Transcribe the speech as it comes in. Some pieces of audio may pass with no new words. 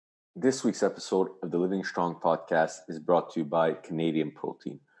This week's episode of the Living Strong podcast is brought to you by Canadian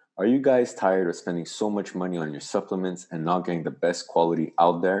Protein. Are you guys tired of spending so much money on your supplements and not getting the best quality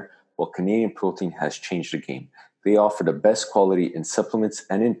out there? Well, Canadian Protein has changed the game. They offer the best quality in supplements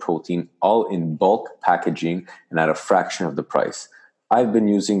and in protein, all in bulk packaging and at a fraction of the price. I've been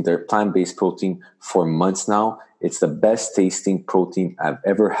using their plant-based protein for months now. It's the best tasting protein I've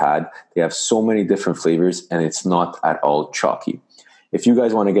ever had. They have so many different flavors and it's not at all chalky. If you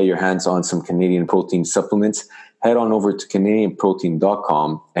guys want to get your hands on some Canadian Protein supplements, head on over to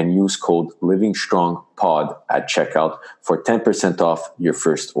canadianprotein.com and use code LivingStrongPod at checkout for 10% off your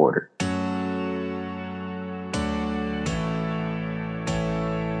first order.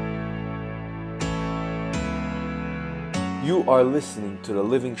 You are listening to the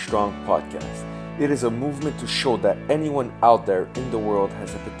Living Strong podcast. It is a movement to show that anyone out there in the world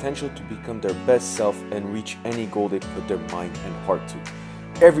has the potential to become their best self and reach any goal they put their mind and heart to.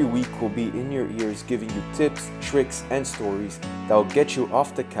 Every week we'll be in your ears giving you tips, tricks, and stories that will get you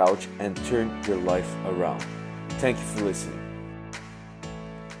off the couch and turn your life around. Thank you for listening.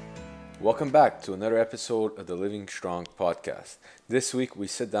 Welcome back to another episode of the Living Strong podcast. This week we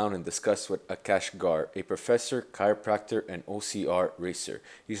sit down and discuss with Akash Gar, a professor, chiropractor, and OCR racer.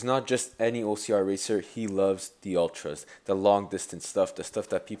 He's not just any OCR racer, he loves the ultras, the long distance stuff, the stuff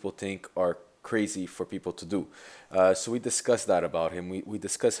that people think are crazy for people to do. So we discussed that about him. We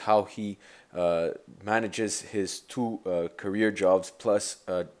discussed how he manages his two career jobs plus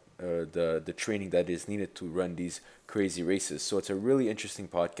the training that is needed to run these crazy races. So it's a really interesting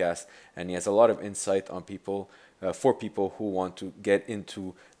podcast, and he has a lot of insight on people for people who want to get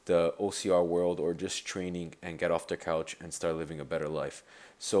into the OCR world or just training and get off their couch and start living a better life.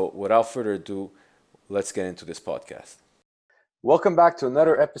 So without further ado, let's get into this podcast. Welcome back to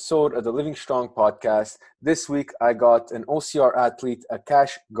another episode of the Living Strong podcast. This week I got an OCR athlete,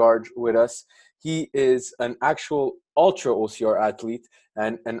 Akash Garg, with us. He is an actual ultra OCR athlete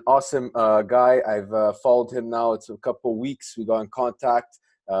and an awesome guy. I've followed him now. It's a couple weeks. We got in contact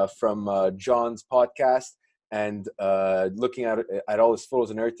from John's podcast and looking at all his photos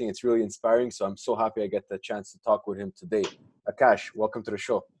and everything. It's really inspiring. So I'm so happy I get the chance to talk with him today. Akash, welcome to the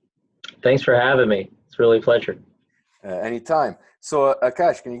show. Thanks for having me. It's really a pleasure. Anytime. So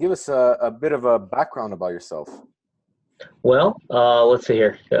Akash, can you give us a bit of a background about yourself? Well, let's see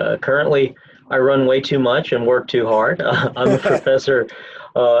here. Currently, I run way too much and work too hard. I'm a professor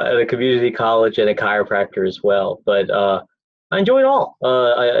at a community college and a chiropractor as well. But I enjoy it all.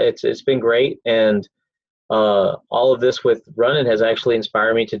 It's been great, and all of this with running has actually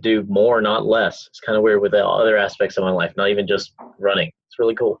inspired me to do more, not less. It's kind of weird with the other aspects of my life, not even just running. It's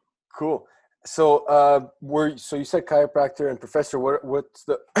really cool. Cool. So so you said chiropractor and professor. What's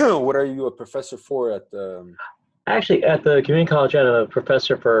the what are you a professor for at? Actually, at the community college, I'm a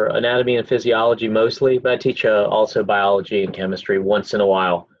professor for anatomy and physiology mostly, but I teach also biology and chemistry once in a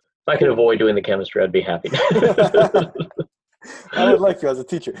while. If I could avoid doing the chemistry, I'd be happy. I would like you as a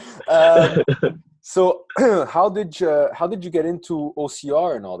teacher. So how did you get into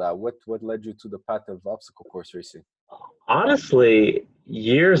OCR and all that? What led you to the path of obstacle course racing? Honestly,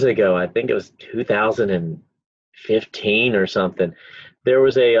 years ago, I think it was 2015 or something, there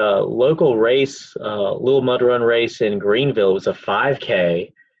was a local race, little mud run race in Greenville. It was a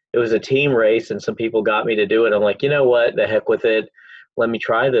 5K. It was a team race, and some people got me to do it. I'm like, you know what? The heck with it. Let me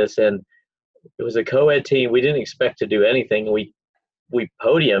try this. And it was a co-ed team. We didn't expect to do anything. We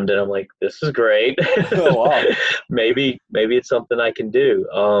podiumed, and I'm like, this is great. Oh, wow. Maybe it's something I can do.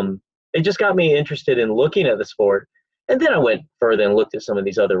 It just got me interested in looking at the sport. And then I went further and looked at some of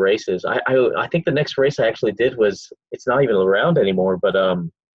these other races. I think the next race I actually did was, it's not even around anymore, but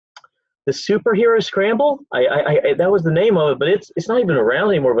the Superhero Scramble. I that was the name of it, but it's not even around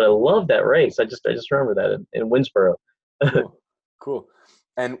anymore. But I love that race. I just remember that in Winsboro. Cool.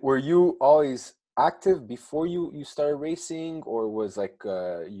 And were you always active before you started racing, or was like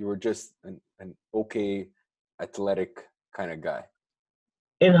you were just an okay athletic kind of guy?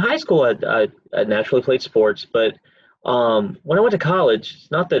 In high school, I naturally played sports, but when I went to college,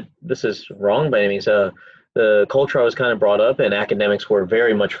 not that this is wrong by any means, the culture I was kind of brought up in, academics were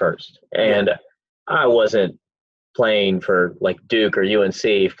very much first. And yeah. I wasn't playing for like Duke or UNC,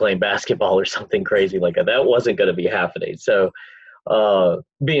 playing basketball or something crazy like that. That wasn't going to be happening. So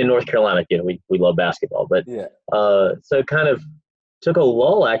being in North Carolina, we love basketball. But yeah. So it kind of took a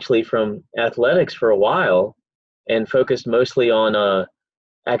lull actually from athletics for a while and focused mostly on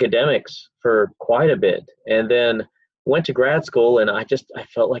academics for quite a bit. And then went to grad school, and I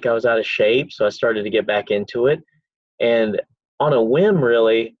felt like I was out of shape, so I started to get back into it. And on a whim,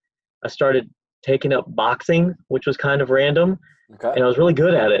 really, I started taking up boxing, which was kind of random. Okay. and I was really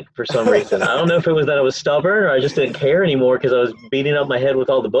good at it for some reason. I don't know if it was that I was stubborn or I just didn't care anymore because I was beating up my head with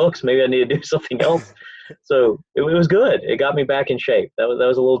all the books. Maybe I needed to do something else. So it was good. It got me back in shape. That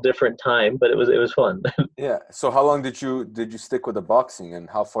was a little different time, but it was fun. Yeah. So how long did you stick with the boxing, and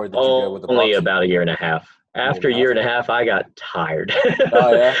how far did you get with the Only boxing? about a year and a half. Year and After a a year half. and a half, I got tired.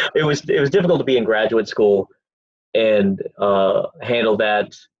 Oh yeah. It was difficult to be in graduate school and handle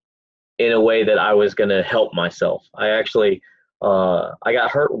that in a way that I was going to help myself. I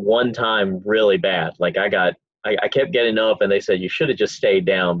got hurt one time really bad. Like I kept getting up, and they said you should have just stayed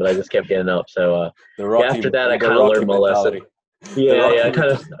down, but I just kept getting up. So yeah, after that, I The kind of Rocky learned my lesson. mentality. The Yeah, yeah, Rocky I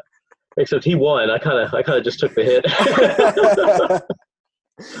kind of. mentality. Except he won. I kind of just took the hit.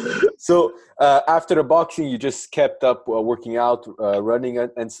 So after the boxing, you just kept up working out, running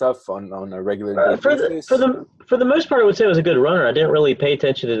and stuff on a regular For the for basis. the for the most part, I would say I was a good runner. I didn't really pay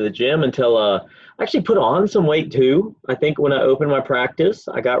attention to the gym until I actually put on some weight too. I think when I opened my practice,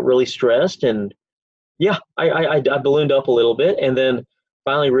 I got really stressed, and yeah, I ballooned up a little bit, and then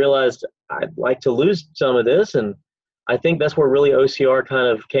finally realized I'd like to lose some of this, and I think that's where really OCR kind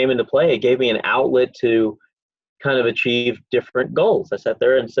of came into play. It gave me an outlet to kind of achieve different goals. I sat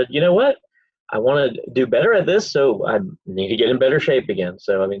there and said, you know what? I want to do better at this, so I need to get in better shape again.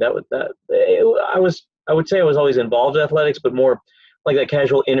 So I mean, I would say I was always involved in athletics, but more like that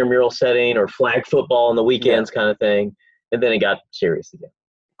casual intramural setting or flag football on the Yeah, weekends kind of thing. And then it got serious again.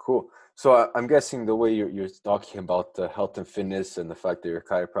 cool. So I'm guessing the way you're talking about health and fitness and the fact that you're a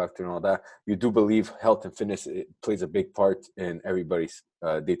chiropractor and all that, you do believe health and fitness it plays a big part in everybody's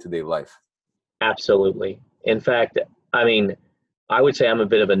day-to-day life. Absolutely. In fact, I mean, I would say I'm a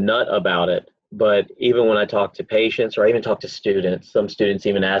bit of a nut about it. But even when I talk to patients or I even talk to students, some students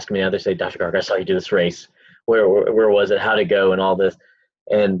even ask me now, they say, Dr. Garg, I saw you do this race. Where was it? How'd it go? And all this.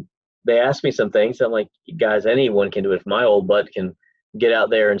 And they ask me some things. I'm like, guys, anyone can do it. If my old butt can get out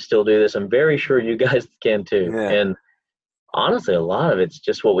there and still do this, I'm very sure you guys can too. Yeah, And honestly, a lot of it's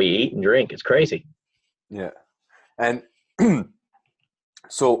just what we eat and drink. It's crazy. yeah. And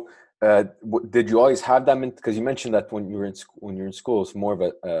so, did you always have that? Because you mentioned that when you were in when you're in school, it's more of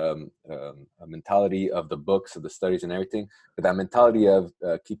a mentality of the books, of the studies, and everything. But that mentality of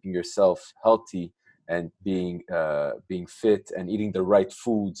keeping yourself healthy and being fit and eating the right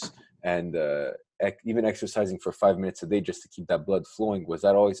foods and even exercising for 5 minutes a day just to keep that blood flowing. Was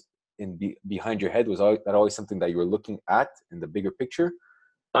that always behind your head? Was that always something that you were looking at in the bigger picture?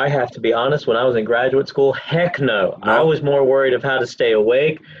 I have to be honest, when I was in graduate school, heck no. I No. was more worried of how to stay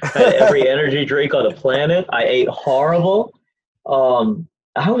awake. I had every energy drink on the planet. I ate horrible.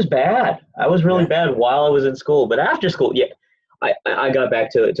 I was bad. I was really Yeah. bad while I was in school. But after school, yeah, I got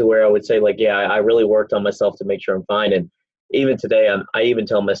back to where I would say, like, yeah, I really worked on myself to make sure I'm fine. And even today, I even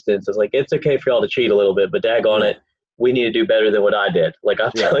tell my students, it's like, it's okay for y'all to cheat a little bit, but daggone Yeah. it, we need to do better than what I did. Like,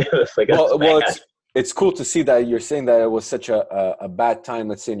 I'll Yeah. tell you this, like, it's Well, bad. it's cool to see that you're saying that it was such a bad time,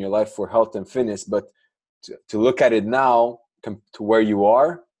 let's say, in your life for health and fitness, but to look at it now to where you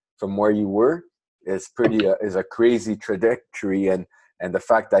are from where you were is pretty is a crazy trajectory, and the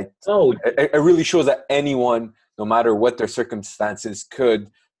fact that Oh, it really shows that anyone, no matter what their circumstances, could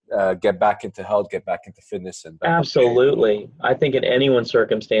get back into health, get back into fitness, and back into shape. absolutely. I think in anyone's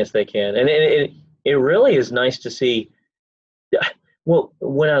circumstance they can. And it really is nice to see. Well,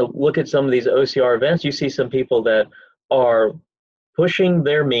 when I look at some of these OCR events, you see some people that are pushing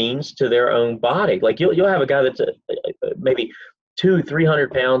their means to their own body. Like you'll have a guy that's maybe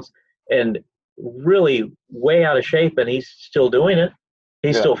 300 pounds and really way out of shape, and he's still doing it.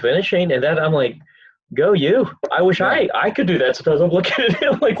 He's Yeah, still finishing, and that I'm like, go you. I wish yeah, I could do that. Sometimes I'm looking at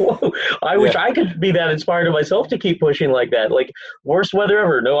him like, whoa, I wish yeah. I could be that inspired of myself to keep pushing like that. Like, worst weather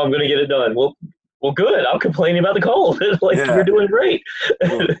ever. No, I'm going to get it done. Well, good. I'm complaining about the cold. Like, you're Yeah. doing great.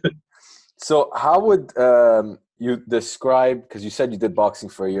 Cool. So how would you describe, because you said you did boxing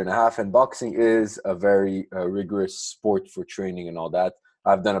for a year and a half, and boxing is a very rigorous sport for training and all that.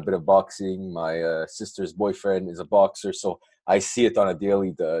 I've done a bit of boxing. My sister's boyfriend is a boxer, so I see it on a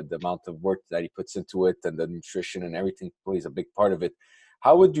daily, the amount of work that he puts into it, and the nutrition and everything plays a big part of it.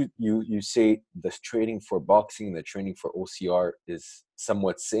 How would you say the training for boxing and the training for OCR is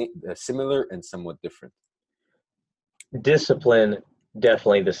somewhat similar and somewhat different? Discipline,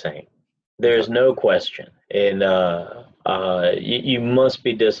 definitely the same. Okay. There's no question. And you must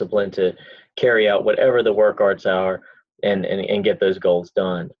be disciplined to carry out whatever the work arts are and get those goals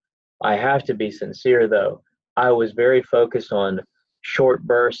done. I have to be sincere, though. I was very focused on short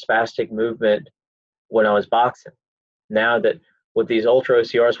bursts, spastic movement when I was boxing. Now that with these ultra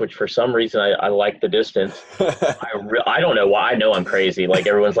OCRs, which for some reason I like the distance, I don't know why. I know I'm crazy. Like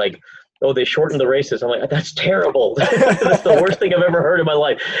everyone's like, oh, they shortened the races. I'm like, that's terrible. That's the worst thing I've ever heard in my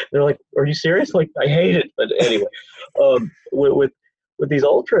life. They're like, are you serious? Like, I hate it. But anyway, with these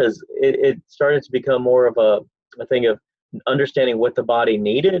ultras, it started to become more of a thing of understanding what the body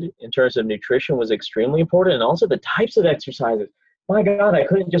needed in terms of nutrition was extremely important, and also the types of exercises. My God, I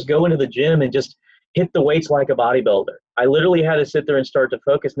couldn't just go into the gym and just hit the weights like a bodybuilder. I literally had to sit there and start to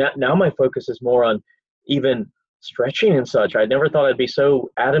focus. Now my focus is more on even stretching and such. I never thought I'd be so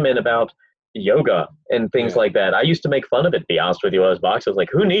adamant about yoga and things Yeah. like that. I used to make fun of it, to be honest with you. When I was boxing, I was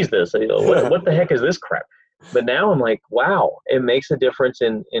like, who needs this? What the heck is this crap? But now I'm like, wow, it makes a difference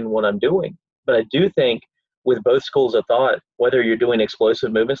in what I'm doing. But I do think with both schools of thought, whether you're doing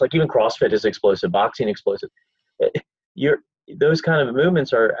explosive movements, like even CrossFit is explosive, boxing explosive, you're those kind of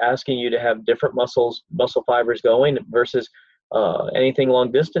movements are asking you to have different muscle fibers going versus anything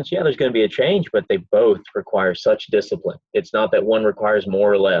long distance. Yeah, there's going to be a change, but they both require such discipline. It's not that one requires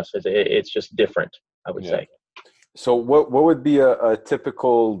more or less. It's just different, I would say. So what would be a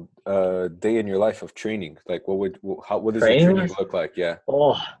typical day in your life of training? Like what does your training look like? Yeah.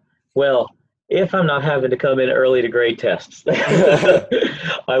 Oh, well, if I'm not having to come in early to grade tests,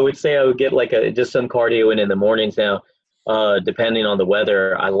 I would say I would get like just some cardio in the mornings now. Depending on the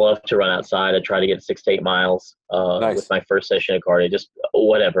weather, I love to run outside. I try to get 6 to 8 miles Nice. with my first session of cardio, just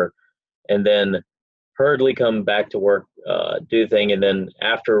whatever. And then hurriedly come back to work, do the thing. And then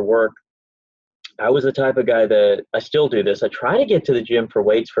after work, I was the type of guy that I still do this. I try to get to the gym for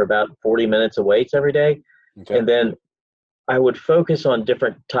weights for about 40 minutes of weights every day. Okay. And then I would focus on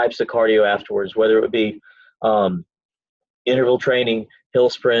different types of cardio afterwards, whether it would be interval training, hill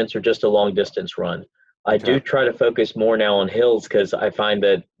sprints, or just a long distance run. I do try to focus more now on hills because I find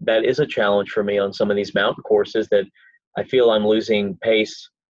that is a challenge for me on some of these mountain courses that I feel I'm losing pace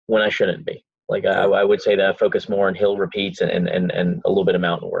when I shouldn't be. Like I would say that I focus more on hill repeats and a little bit of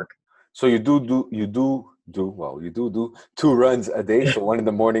mountain work. So you do 2 runs a day, so one in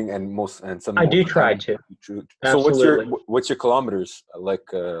the morning and some. I do try to. So what's your kilometers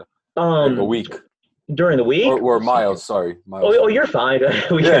like a week? During the week? Or miles, sorry. Miles. Oh, you're fine.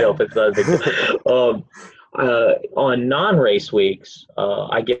 We can help. It's not a big deal. On non-race weeks,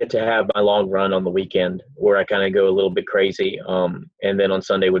 I get to have my long run on the weekend where I kind of go a little bit crazy. And then on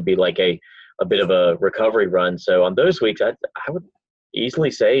Sunday would be like a bit of a recovery run. So on those weeks, I would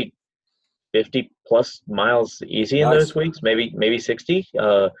easily say 50 plus miles easy in those weeks, maybe 60.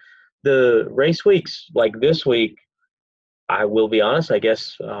 The race weeks like this week, I will be honest, I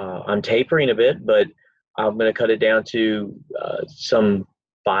guess I'm tapering a bit, but I'm going to cut it down to some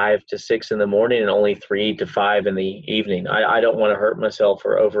 5 to 6 in the morning and only 3 to 5 in the evening. I don't want to hurt myself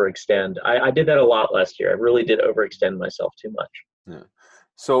or overextend. I did that a lot last year. I really did overextend myself too much. Yeah.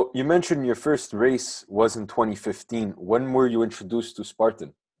 So you mentioned your first race was in 2015. When were you introduced to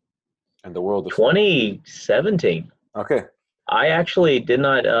Spartan and the world of 2017. Okay. I actually did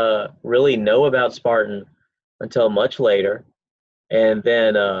not really know about Spartan until much later. And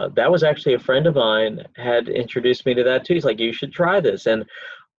then that was actually a friend of mine had introduced me to that too. He's like, you should try this. And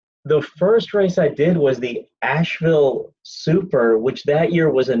the first race I did was the Asheville Super, which that year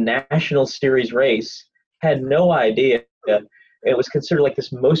was a national series race. Had no idea. It was considered like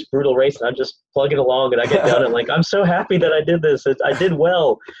this most brutal race, and I'm just plugging along, and I get done, and like, I'm so happy that I did this. I did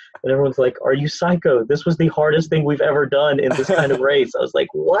well. And everyone's like, are you psycho? This was the hardest thing we've ever done in this kind of race. I was like,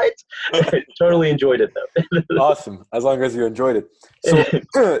 what? Totally enjoyed it, though. Awesome. As long as you enjoyed it.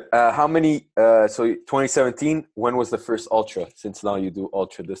 So how many, so 2017, when was the first ultra, since now you do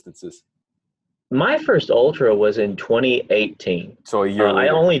ultra distances? My first ultra was in 2018. So a year later. I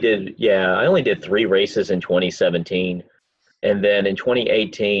only did 3 races in 2017. And then in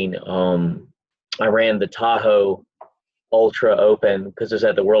 2018, I ran the Tahoe Ultra Open because it was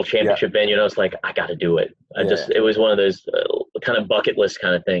at the World Championship venue, and I was like, I got to do it. It was one of those kind of bucket list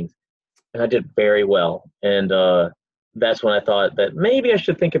kind of things. And I did very well. And that's when I thought that maybe I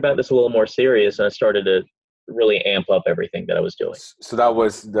should think about this a little more serious. And I started to really amp up everything that I was doing. So that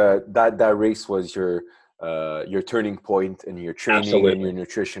was that race was your turning point in your training and your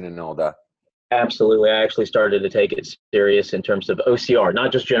nutrition and all that. Absolutely. I actually started to take it serious in terms of OCR,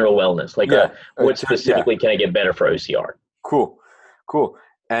 not just general wellness. Like what specifically can I get better for OCR? Cool.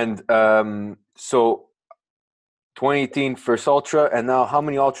 And so 2018 first ultra, and now how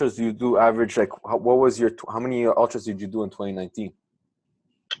many ultras do you do average? Like how many ultras did you do in 2019?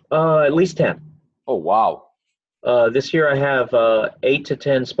 At least 10. Oh, wow. This year I have 8 to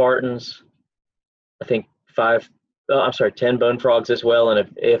 10 Spartans. I think 10 Bone Frogs as well. And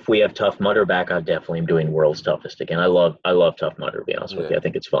if we have Tough Mudder back, I definitely am doing World's Toughest again. I love Tough Mudder, to be honest with you. I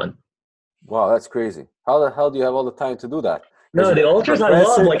think it's fun. Wow, that's crazy. How the hell do you have all the time to do that? No, the ultras I love.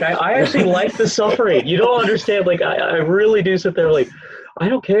 Professor. Like I actually like the suffering. You don't understand. Like I really do sit there like, I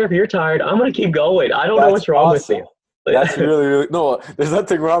don't care if you're tired. I'm gonna keep going. I don't know That's what's wrong with awesome. me. That's really, really no. There's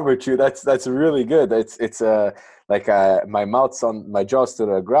nothing wrong with you. That's really good. It's like my mouth's on my jaw's to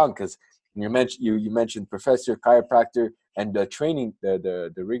the ground because you mentioned professor, chiropractor, and the training,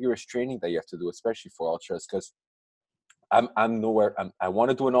 the rigorous training that you have to do, especially for ultras. Because I'm nowhere. I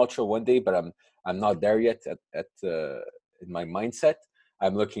want to do an ultra one day, but I'm not there yet at in my mindset.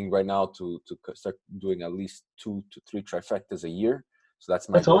 I'm looking right now to start doing at least 2 to 3 trifectas a year. So that's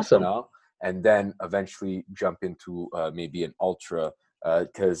my That's goal for awesome. now, and then eventually jump into maybe an ultra.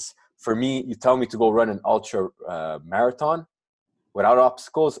 Because for me, you tell me to go run an ultra marathon without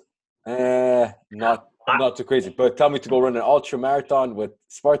obstacles, I, not too crazy. But tell me to go run an ultra marathon with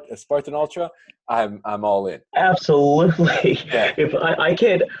Spartan Ultra, I'm all in. Absolutely. Yeah, If I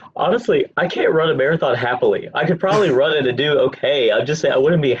can't, honestly, I can't run a marathon happily. I could probably run it and do okay. I'd just say I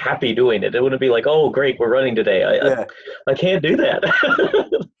wouldn't be happy doing it. It wouldn't be like, oh, great, we're running today. yeah. I can't do that.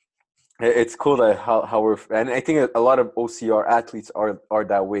 It's cool that how we're, and I think a lot of OCR athletes are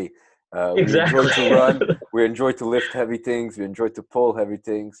that way. We enjoy Exactly. to run, we enjoy to lift heavy things, we enjoy to pull heavy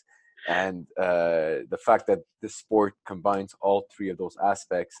things, and the fact that this sport combines all three of those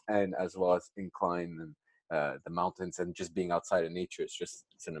aspects, and as well as incline and the mountains and just being outside in nature, it's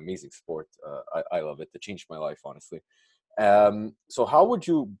an amazing sport. I love it. It changed my life, honestly. So how would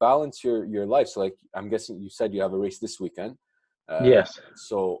you balance your life? So like I'm guessing you said you have a race this weekend. Yes.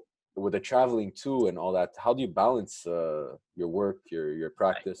 So with the traveling too and all that, how do you balance your work, your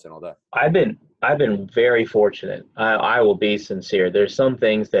practice, and all that? I've been very fortunate. I will be sincere. There's some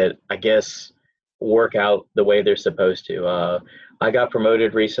things that I guess work out the way they're supposed to. I got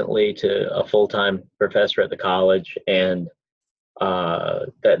promoted recently to a full-time professor at the college, and that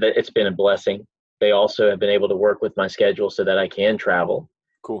it's been a blessing. They also have been able to work with my schedule so that I can travel.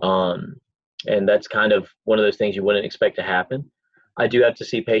 Cool. Um, and that's kind of one of those things you wouldn't expect to happen. I do have to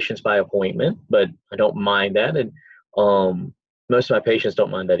see patients by appointment, but I don't mind that. And um, most of my patients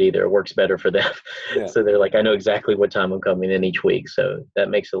don't mind that either. It works better for them. Yeah. So they're like, I know exactly what time I'm coming in each week. So that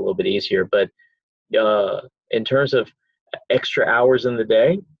makes it a little bit easier. But in terms of extra hours in the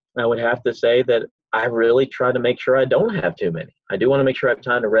day, I would have to say that I really try to make sure I don't have too many. I do want to make sure I have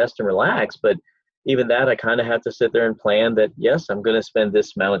time to rest and relax, but even that, I kind of have to sit there and plan that, yes, I'm going to spend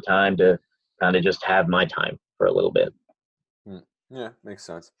this amount of time to kind of just have my time for a little bit. Mm. Yeah, makes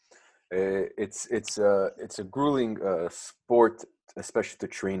sense. It's a grueling sport, especially to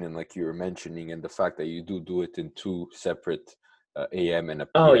train in, like you were mentioning, and the fact that you do it in two separate AM and a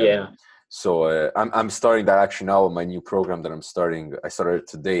Oh, PM. yeah. So I'm starting that actually now with my new program that I'm starting. I started it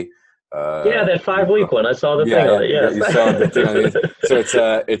today. Yeah, that With 5 week one. I saw the yeah, thing on yeah, it. yeah. Yes. You saw the thing on it.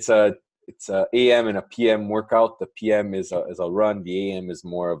 So it's a AM and a PM workout. The PM is a run. The AM is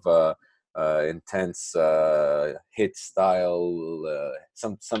more of a intense hit style,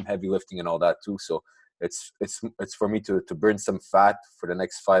 some heavy lifting and all that too. So it's for me to burn some fat for the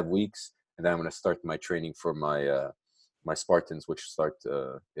next 5 weeks, and then I'm gonna start my training for my Spartans, which start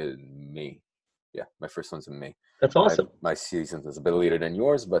in May. Yeah, my first one's in May. That's My awesome. my season is a bit later than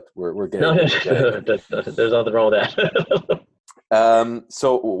yours, but we're No, getting no, there. We're getting there. there's nothing wrong with that.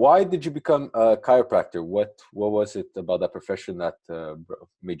 So why did you become a chiropractor? What was it about that profession that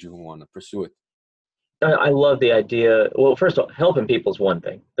made you want to pursue it? I love the idea. Well, first of all, helping people is one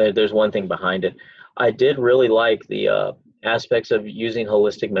thing. There's one thing behind it. I did really like the aspects of using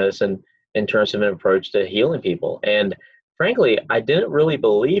holistic medicine in terms of an approach to healing people. And frankly, I didn't really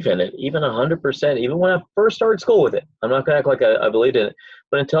believe in it, even 100%, even when I first started school with it. I'm not going to act like I believed in it,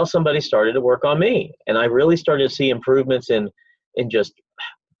 but until somebody started to work on me, and I really started to see improvements in just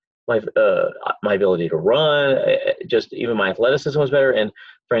my ability to run, just even my athleticism was better, and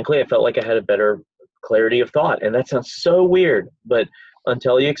frankly, I felt like I had a better clarity of thought. And that sounds so weird, but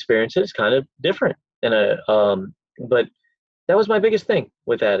until you experience it, it's kind of different. And but that was my biggest thing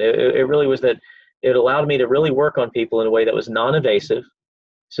with that. It really was that it allowed me to really work on people in a way that was non-invasive,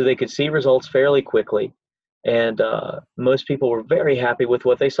 so they could see results fairly quickly. And most people were very happy with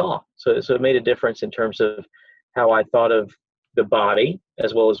what they saw. So it made a difference in terms of how I thought of the body,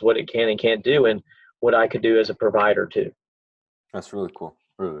 as well as what it can and can't do, and what I could do as a provider too. That's really cool.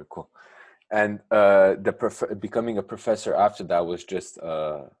 Really cool. And becoming a professor after that was just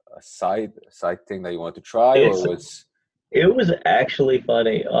a side thing that you wanted to try, or It's was it was actually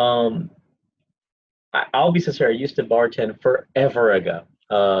funny. I'll be sincere. I used to bartend forever ago,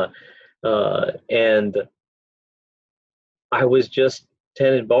 and I was just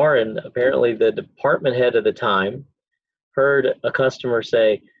tending bar, and apparently the department head at the time heard a customer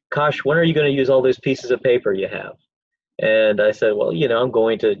say, "Gosh, when are you going to use all those pieces of paper you have?" And I said, well, I'm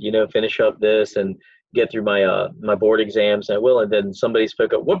going to, finish up this and get through my board exams. I will. And then somebody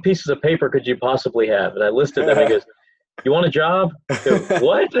spoke up, what pieces of paper could you possibly have? And I listed them. He goes, you want a job? I go,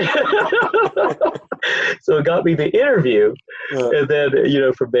 what? So it got me the interview. Yeah. And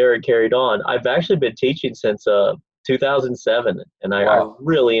then, from there it carried on. I've actually been teaching since 2007, and I Wow.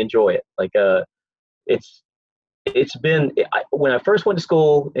 really enjoy it. Like, it's it's been when I first went to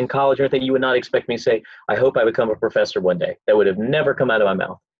school in college and everything, you would not expect me to say, I hope I become a professor one day. That would have never come out of my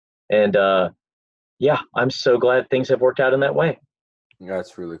mouth. And yeah, I'm so glad things have worked out in that way.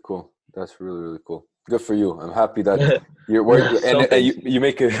 That's really cool. That's really, really cool. Good for you. I'm happy that you're working, Some and things. you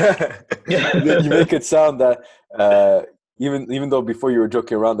make it you make it sound that uh, even though before you were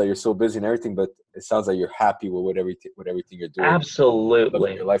joking around that you're so busy and everything, but it sounds like you're happy with everything you're doing. You're loving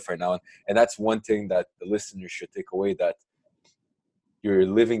Absolutely. your life right now, and that's one thing that the listeners should take away, that you're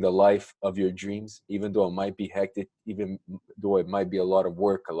living the life of your dreams, even though it might be hectic, even though it might be a lot of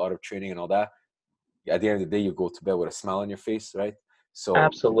work, a lot of training, and all that. At the end of the day, you go to bed with a smile on your face, right? So that's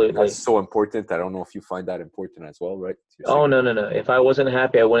Absolutely. so important. I don't know if you find that important as well, right? You're Oh, saying no, no, no. If I wasn't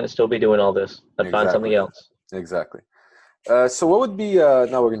happy, I wouldn't still be doing all this. I'd find exactly, something else. exactly. So what would be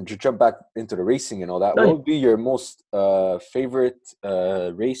now we're going to jump back into the racing and all that. What No, would be your most favorite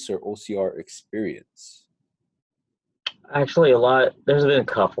race or OCR experience? actually, a lot. There's been a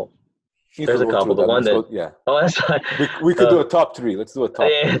couple. You There's could a go couple. through The them. one Let's that, go. Yeah, oh, that's fine. we could do a top three. Let's do a top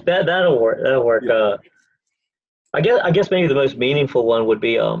three. Yeah, that'll work. That'll work. Yeah. I guess maybe the most meaningful one would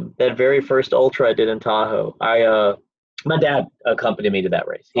be that very first ultra I did in Tahoe. My dad accompanied me to that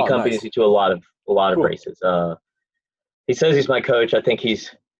race. He Oh, accompanies nice. me to a lot of Cool. races. He says he's my coach. I think he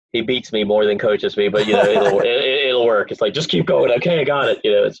beats me more than coaches me, but it'll work. It's like, just keep going. Okay, I got it.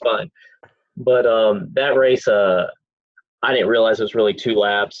 It's fine. But that race, I didn't realize it was really 2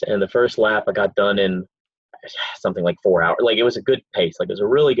 laps, and the first lap I got done in something like 4 hours. Like, it was a good pace. Like, it was a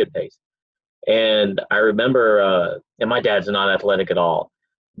really good pace. And I remember, and my dad's not athletic at all,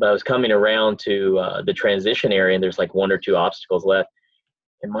 but I was coming around to the transition area, and there's like one or two obstacles left.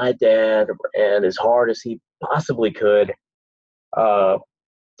 And my dad ran as hard as he possibly could uh,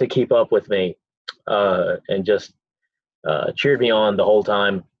 to keep up with me, and just cheered me on the whole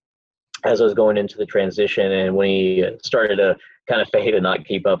time as I was going into the transition. And when he started to kind of fade and not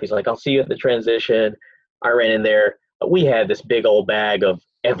keep up, he's like, I'll see you at the transition. I ran in there. We had this big old bag of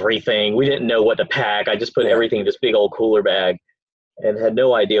everything. We didn't know what to pack. I just put Yeah. everything in this big old cooler bag and had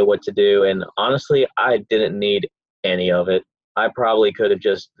no idea what to do. And honestly, I didn't need any of it. I probably could have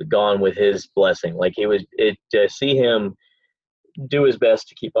just gone with his blessing. Like, to see him do his best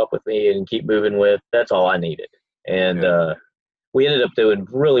to keep up with me and keep moving with, that's all I needed. And Yeah. we ended up doing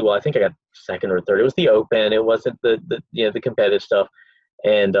really well. I think I got second or third. It was the open. It wasn't the competitive stuff.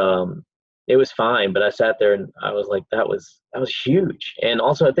 And it was fine, but I sat there and I was like, that was huge. And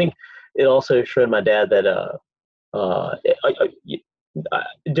also, I think it also showed my dad that uh,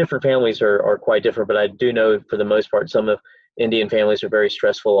 different families are quite different, but I do know for the most part, some of Indian families are very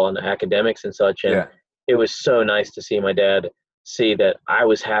stressful on academics and such. And Yeah. it was so nice to see my dad see that I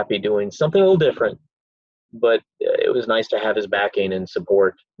was happy doing something a little different, but it was nice to have his backing and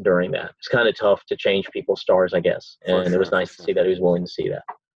support during that. It's kind of tough to change people's stars, I guess. For And it was sure. For nice to sure. see that he was willing to see that.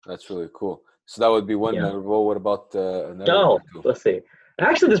 That's really cool. So that would be one Yeah. memorable. What about another one Oh, or two? let's see.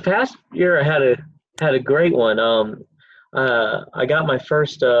 Actually, this past year I had a great one. I got my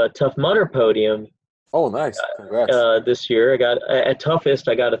first Tough Mudder podium Oh, nice. Congrats. this year. I got at toughest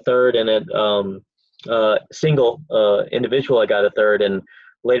I got a third, and at single individual I got a third. And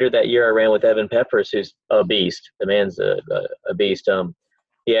later that year I ran with Evan Peppers, who's a beast. The man's a beast.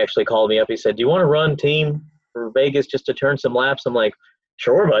 He actually called me up. He said, "Do you want to run team for Vegas just to turn some laps?" I'm like,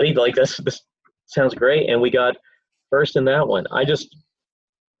 "Sure, buddy. Like, this sounds great." And we got first in that one.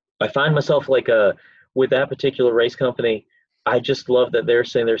 I find myself like with that particular race company. I just love that they're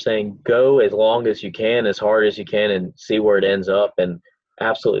saying go as long as you can, as hard as you can, and see where it ends up, and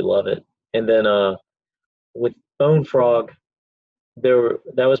absolutely love it. And then with Bone Frog, that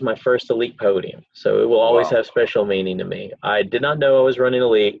was my first elite podium, so it will always Wow. have special meaning to me. I did not know I was running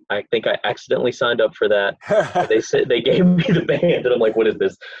elite. I think I accidentally signed up for that. They gave me the band, and I'm like, what is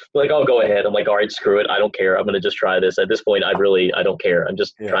this? They're like, I'll go ahead. I'm like, all right, screw it. I don't care. I'm gonna just try this. At this point, I don't care. I'm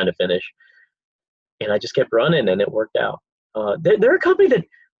just Yeah. trying to finish. And I just kept running, and it worked out. They're a company that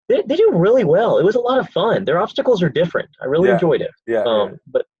they do really well. It was a lot of fun. Their obstacles are different. I really Yeah. enjoyed it. Yeah. Yeah.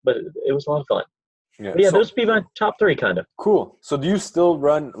 But it was a lot of fun. Yeah. But yeah, So those would be my top three, kind of. cool. So do you still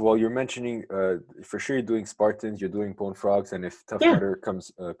run? Well, you're mentioning for sure you're doing Spartans, you're doing Bone Frogs, and if Tough Yeah, Mudder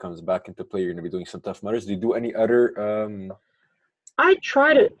comes back into play, you're gonna be doing some Tough Mudders. Do you do any other? I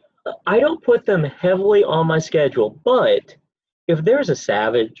try to. I don't put them heavily on my schedule, but if there's a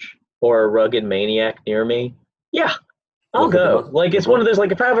savage or a rugged maniac near me, yeah, You'll I'll hit them go. up. Like You'll it's one go. of those,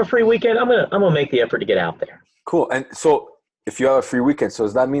 like if I have a free weekend, I'm gonna make the effort to get out there. Cool. And so if you have a free weekend, so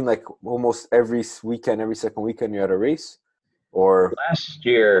does that mean like almost every weekend, every second weekend you're at a race? Or Last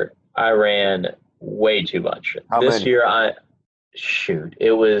year I ran way too much. how This many? year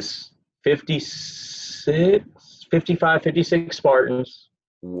it was 56, 55, 56 Spartans.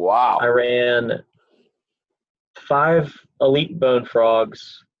 I Wow. ran 5 elite bone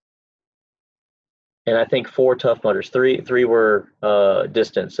frogs, and I think 4 tough mudders. Three were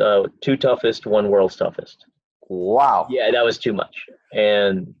distance. 2 toughest, 1 world's toughest. Wow. Yeah, that was too much.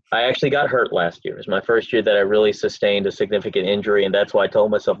 And I actually got hurt last year. It was my first year that I really sustained a significant injury, and that's why I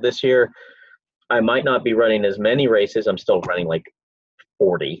told myself this year I might not be running as many races. I'm still running like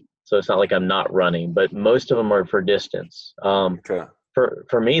 40, so it's not like I'm not running, but most of them are for distance. Okay.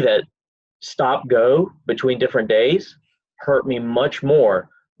 For me, that stop go between different days hurt me much more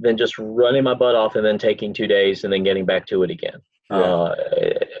than just running my butt off and then taking 2 days and then getting back to it again. Yeah.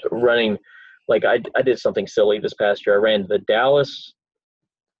 Running, like I did something silly this past year. I ran the Dallas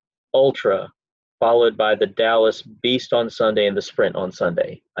Ultra, followed by the Dallas Beast on Sunday and the Sprint on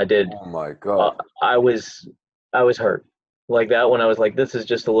Sunday. I did. Oh my Uh, God. I was I was hurt like that when I was like, this is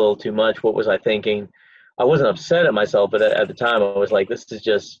just a little too much. What was I thinking? I wasn't upset at myself, but at the time I was like, this is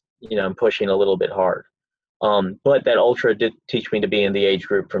just, I'm pushing a little bit hard. But that ultra did teach me to be in the age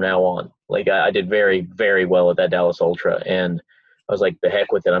group from now on. Like I did very, very well at that Dallas Ultra, and I was like, the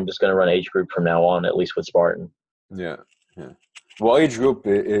heck with it. I'm just going to run age group from now on, at least with Spartan. Yeah. Yeah. Well, age group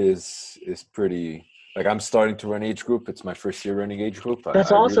is pretty like I'm starting to run age group. It's my first year running age group.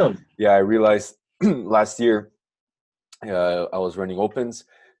 That's awesome. Yeah, I realized last year I was running opens,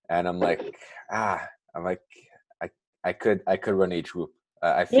 and I'm like, I, I could run age group.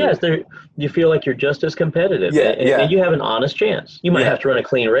 I Yes, feel, there. You feel like you're just as competitive, yeah, and yeah, you have an honest chance. You might yeah, have to run a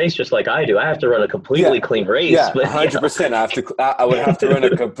clean race, just like I do. I have to run a yeah, completely clean race, yeah, but 100%. I would have to run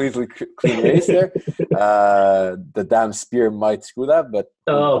a completely clean race there. The damn spear might screw that, but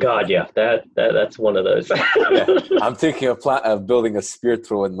oh god, yeah, that's one of those. yeah, I'm thinking of building a spear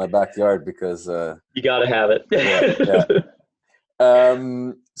throw in my backyard because, You got to have yeah, yeah.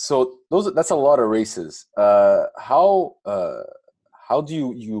 it. So that's a lot of races. How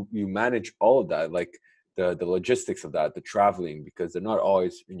do you manage all of that? Like the logistics of that, the traveling, because they're not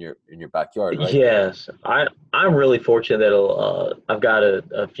always in your backyard, right? Yes, I'm really fortunate that I've got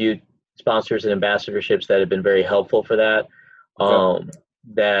a few sponsors and ambassadorships that have been very helpful for that. Okay.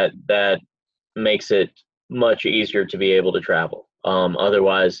 That makes it much easier to be able to travel.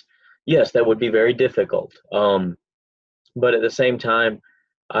 Otherwise, yes, that would be very difficult. But at the same time,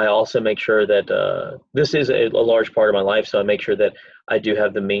 I also make sure that this is a large part of my life, so I make sure that I do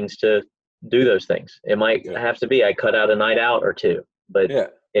have the means to do those things. It might Yeah. have to be I cut out a night out or two, but Yeah.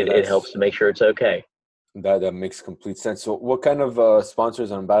 it helps to make sure it's okay. That makes complete sense. So, what kind of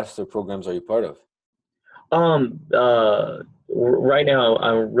sponsors and ambassador programs are you part of? Um, uh, right now,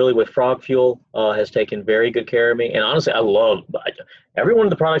 I'm really with Frog Fuel. Has taken very good care of me, and honestly, every one of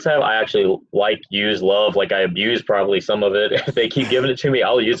the products I have. I actually like, use, love. Like I abuse probably some of it. If they keep giving it to me,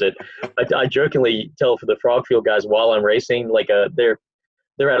 I'll use it. I jokingly tell for the Frog Fuel guys while I'm racing, like they're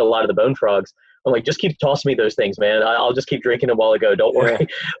at a lot of the Bone Frogs. I'm like, just keep tossing me those things, man. I'll just keep drinking them while I go. Don't worry.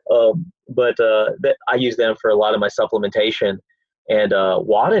 Yeah. But that I use them for a lot of my supplementation. And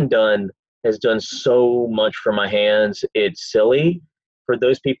Wad and Done has done so much for my hands. It's silly. For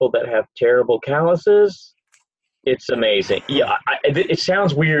those people that have terrible calluses, it's amazing. Yeah, it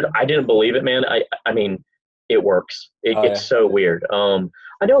sounds weird. I didn't believe it, man. I mean, it works. Oh It's yeah. so weird.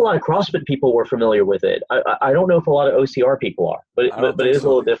 I know a lot of CrossFit people were familiar with it. I don't know if a lot of OCR people are, but I don't but it think is a so.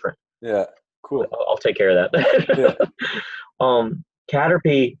 little different. Yeah. Cool. I'll take care of Yeah. that.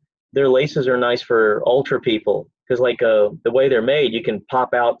 Caterpie, their laces are nice for ultra people because like the way they're made, you can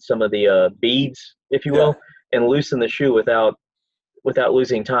pop out some of the beads, if you Yeah. will, and loosen the shoe without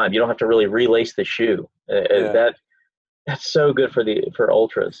losing time. You don't have to really relace the shoe. Yeah. That's so good for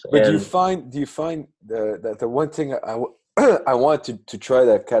ultras. But And do you find the one thing I want to try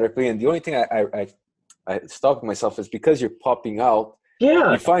that Caterpillar, and the only thing I stopped myself is because you're popping out.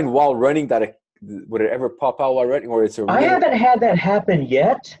 yeah, You find while running that would it ever pop out while running, or it's a I real? haven't had that happen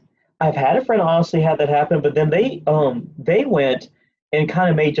yet. I've had a friend honestly had that happen, but then they went and kind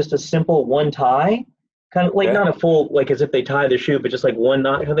of made just a simple one tie, kind of like Okay. not a full like as if they tie the shoe, but just like one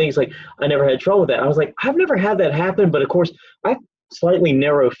knot kind of thing. It's like I never had trouble with that. I was like, I've never had that happen, but of course I have slightly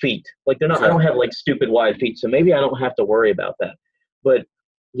narrow feet. Like they're not I Okay. don't have like stupid wide feet, so maybe I don't have to worry about that. But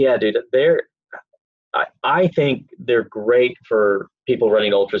yeah, dude, I think they're great for people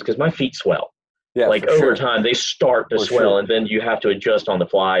running ultras because my feet swell. Yeah, Like for over sure. time, they start to For swell, sure. and then you have to adjust on the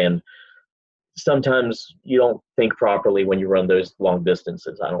fly. And sometimes you don't think properly when you run those long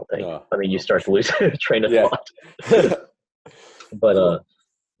distances. I don't think. No, I mean, you no, for start to sure. lose train of Yeah. thought. But Cool.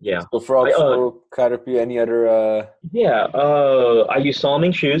 yeah. So for I also Caterpie, any other Yeah, I use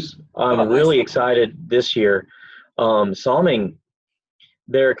Salming shoes. I'm oh nice. really excited this year. Salming,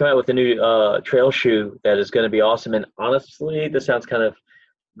 they're coming out with a new trail shoe that is going to be awesome. And honestly, this sounds kind of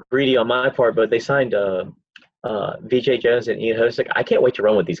greedy on my part, but they signed VJ Jones and Ian Hosick. I can't wait to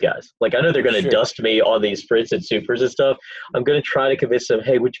run with these guys. Like, I know they're For going to sure. dust me on these sprints and supers and stuff. I'm going to try to convince them,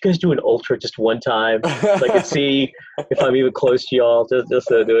 hey, would you guys do an ultra just one time so I could see if I'm even close to y'all just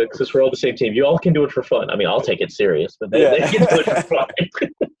to do it? Because we're all the same team. You all can do it for fun. I mean, I'll take it serious, but they can do it for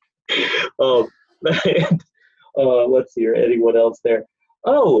Yeah. fun. um, and, let's see here. Anyone else there?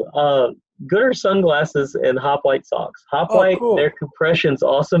 Oh, Gooder sunglasses and Hop White socks. Hop Oh, White, their cool. compression's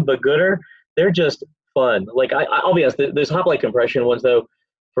awesome, but Gooder, they're just fun. Like I'll be honest, there's Hop White compression ones though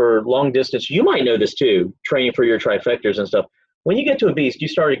for long distance. You might know this too, training for your trifectors and stuff. When you get to a beast, you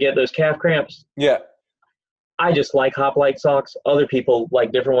start to get those calf cramps. Yeah. I just like Hoplite socks. Other people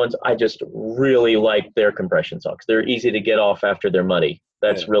like different ones. I just really like their compression socks. They're easy to get off after they're muddy.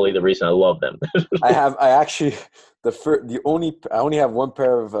 That's Yeah. really the reason I love them. I actually I only have one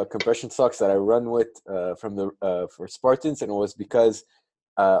pair of compression socks that I run with from the for Spartans, and it was because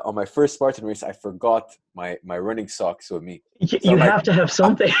on my first Spartan race I forgot my running socks with me. So You I'm like, have to have I,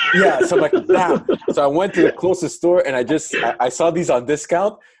 something. yeah, so I'm like, damn. So I went to the closest store and I saw these on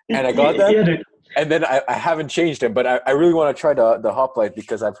discount and I got them. Yeah, dude. And then I haven't changed them, but I really want to try the Hoplite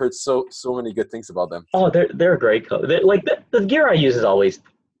because I've heard so many good things about them. Oh, they're a great color. Like the gear I use is always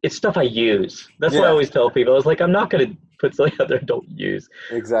it's stuff I use. That's what I Yeah, always tell people. I was like, I'm not gonna put something out there I don't use.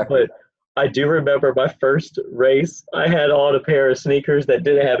 exactly. But I do remember my first race. I had on a pair of sneakers that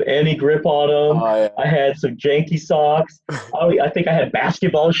didn't have any grip on them. Oh I had some janky socks. I think I had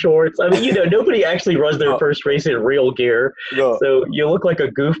basketball shorts. I mean, nobody actually runs their no, first race in real gear. no. So you look like a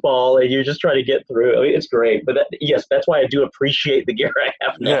goofball and you just try to get through. I mean, it's great. But yes, that's why I do appreciate the gear I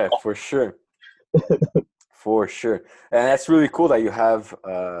have now. Yeah, for sure. For sure. And that's really cool that you have,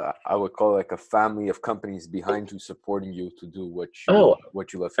 I would call it like a family of companies behind you supporting you to do Oh,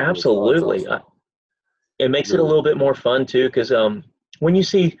 what you love to do as well. That's absolutely. awesome. It makes it a Really. little bit more fun too, because when you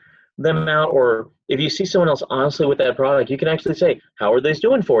see them out, or if you see someone else honestly with that product, you can actually say, "How are they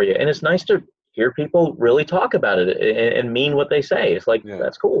doing for you?" And it's nice to hear people really talk about it and mean what they say. It's like Yeah.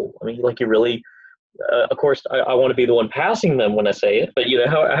 that's cool. I mean, like you really. Of course, I want to be the one passing them when I say it, but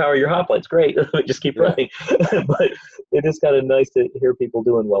how are your hoplites? Great, just keep Yeah. running. But it is kind of nice to hear people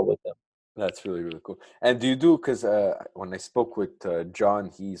doing well with them. That's really, really cool. And do you do, because when I spoke with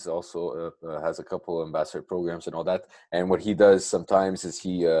John, he's also has a couple ambassador programs and all that. And what he does sometimes is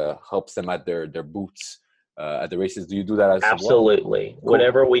he helps them at their booths at the races. Do you do that as well? Absolutely. Cool.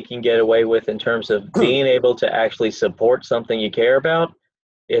 Whatever we can get away with in terms of being able to actually support something you care about,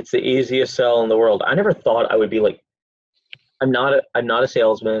 it's the easiest sell in the world. I never thought I would be like, I'm not a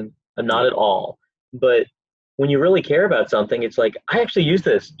salesman. I'm not Yeah. at all. But when you really care about something, it's like, I actually use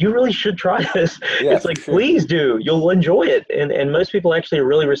this. You really should try this. Yeah, It's for like, sure. please do. You'll enjoy it. And most people actually are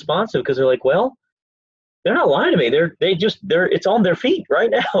really responsive because they're like, well, they're not lying to me. They're it's on their feet right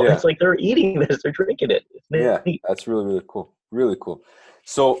now. Yeah. It's like they're eating this, they're drinking it. It's Yeah, neat. that's really, really cool. Really cool.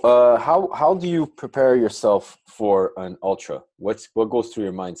 So, how do you prepare yourself for an ultra? What goes through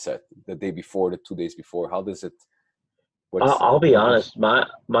your mindset the day before, the 2 days before? How does it? I'll be What goes? honest. My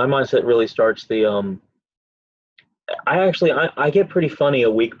mindset really starts the I get pretty funny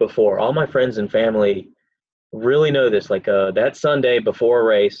a week before. All my friends and family really know this. Like that Sunday before a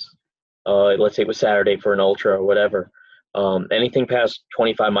race, let's say it was Saturday for an ultra or whatever. Anything past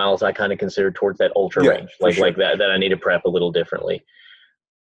 25 miles, I kind of consider towards that ultra Yeah, range, for like sure. that I need to prep a little differently.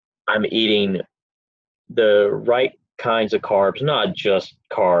 I'm eating the right kinds of carbs, not just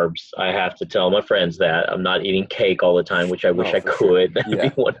carbs. I have to tell my friends that I'm not eating cake all the time, which I wish No, I for sure. could. That'd be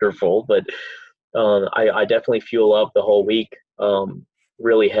Yeah, wonderful. But I definitely fuel up the whole week,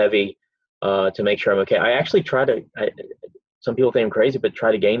 really heavy, to make sure I'm okay. I actually try to. Some people think I'm crazy, but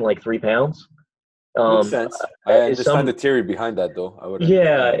try to gain like 3 pounds. makes Um, sense. I understand the some theory behind that, though. I would understand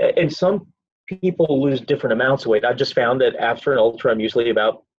that. Yeah, and some people lose different amounts of weight. I've just found that after an ultra, I'm usually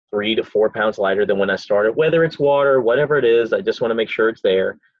about 3 to 4 pounds lighter than when I started. Whether it's water, whatever it is, I just want to make sure it's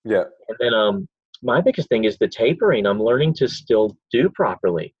there. Yeah, And then my biggest thing is the tapering. I'm learning to still do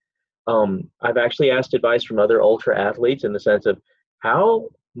properly. I've actually asked advice from other ultra athletes in the sense of how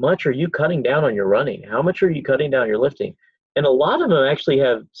much are you cutting down on your running? How much are you cutting down your lifting? And a lot of them actually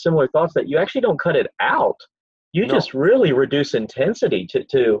have similar thoughts that you actually don't cut it out. you No. just really reduce intensity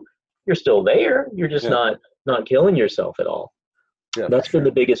to you're still there. You're just Yeah. not killing yourself at all. Yeah, for That's been the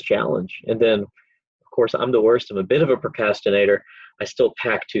sure. biggest challenge. And then, of course, I'm the worst. I'm a bit of a procrastinator. I still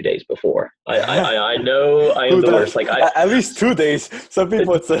pack 2 days before. I know I am Who the worst. does? Like At least 2 days. Some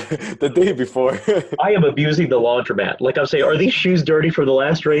people it's the day before. I am abusing the laundromat. Like I'm saying, are these shoes dirty from the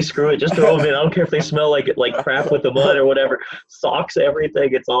last race? Screw it, just throw them in. I don't care if they smell like crap with the mud or whatever. Socks,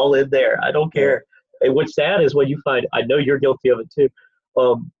 everything, it's all in there. I don't Yeah. care. And what's sad is when you find, I know you're guilty of it too.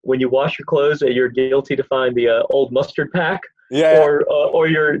 When you wash your clothes and you're guilty to find the old mustard pack, Yeah, or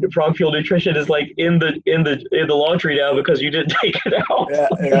your Frog Fuel Nutrition is like in the laundry now because you didn't take it out yeah,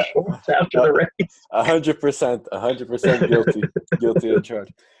 of your yeah. shorts after Uh, the race. 100%, 100% guilty, guilty in charge.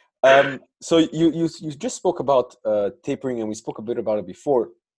 So you just spoke about tapering, and we spoke a bit about it before.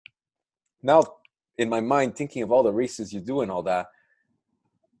 Now, in my mind, thinking of all the races you do and all that,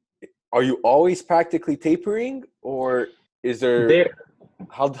 are you always practically tapering, or is there There,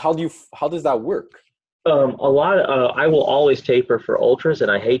 how does that work? a lot. I will always taper for ultras, and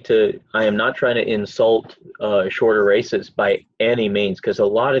I hate to. I am not trying to insult shorter races by any means, because a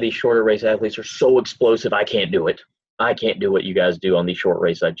lot of these shorter race athletes are so explosive. I can't do it. I can't do what you guys do on these short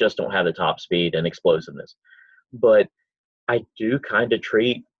races. I just don't have the top speed and explosiveness. But I do kind of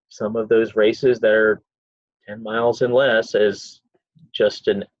treat some of those races that are 10 miles and less as just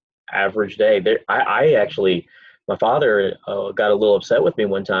an average day. I actually, my father got a little upset with me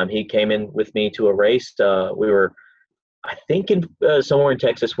one time. He came in with me to a race. We were, I think, in somewhere in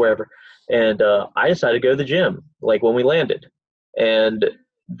Texas, wherever, and I decided to go to the gym, like when we landed, and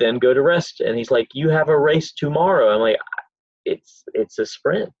then go to rest. And he's like, "You have a race tomorrow." I'm like, "It's a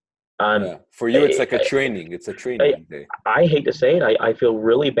sprint." Um, Yeah, for you, it's I, like a training. It's a I, training day. I hate to say it. I feel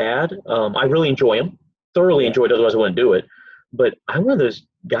really bad. I really enjoy them, thoroughly Yeah, enjoy it. Otherwise, I wouldn't do it. But I'm one of those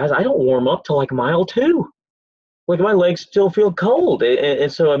guys. I don't warm up till like mile two. Like my legs still feel cold,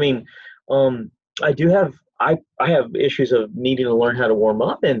 and so I mean, um, I do have I have issues of needing to learn how to warm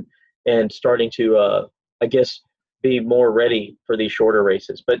up and starting to I guess be more ready for these shorter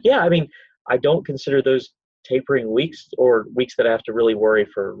races. But yeah, I mean, I don't consider those tapering weeks or weeks that I have to really worry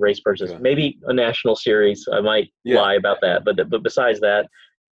for race purchases. okay. Maybe a national series, I might Yeah, lie about that, but besides that,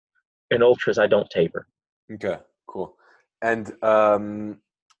 in ultras, I don't taper. okay, cool. And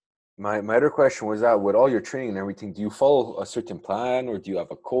my other question was that with all your training and everything, do you follow a certain plan, or do you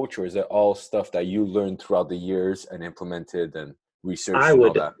have a coach, or is it all stuff that you learned throughout the years and implemented and I researched and all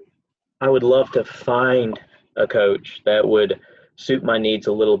would that? I would love to find a coach that would suit my needs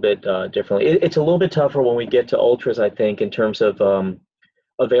a little bit differently. It's a little bit tougher when we get to ultras, I think, in terms of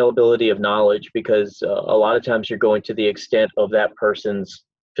availability of knowledge, because a lot of times you're going to the extent of that person's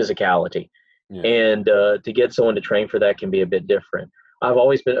physicality. Yeah, And to get someone to train for that can be a bit different. I've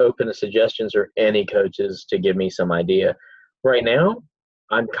always been open to suggestions or any coaches to give me some idea. Right now,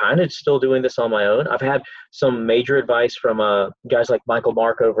 I'm kind of still doing this on my own. I've had some major advice from guys like Michael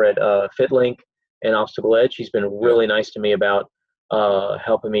Mark over at FitLink and Obstacle Edge. He's been yeah, really nice to me about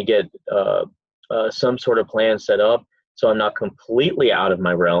helping me get some sort of plan set up so I'm not completely out of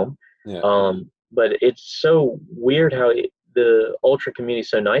my realm. yeah, But it's so weird how the ultra community is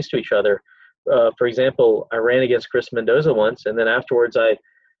so nice to each other. For example, I ran against Chris Mendoza once, and then afterwards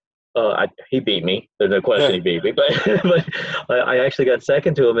he beat me. There's no question yeah, he beat me, but but I actually got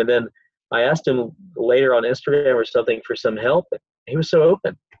second to him, and then I asked him later on Instagram or something for some help. He was so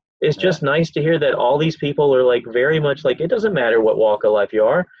open. It's yeah, just nice to hear that all these people are like very much like, it doesn't matter what walk of life you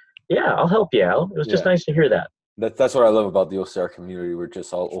are. Yeah, I'll help you out. It was just yeah. nice to hear that. That's what I love about the OCR community. We're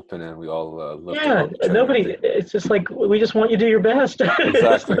just all open and we all love to Yeah, help each other and nobody. everything. It's just like we just want you to do your best. It's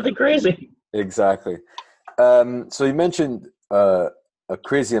Exactly, nothing crazy. exactly. So you mentioned a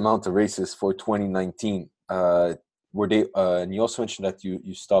crazy amount of races for 2019. Were they? And you also mentioned that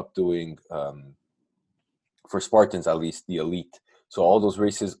you stopped doing for Spartans, at least the elite. So all those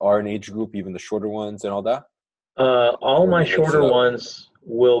races are an age group, even the shorter ones and all that, All or do my you mix it shorter up? ones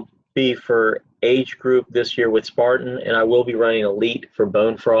will be for age group this year with Spartan, and I will be running Elite for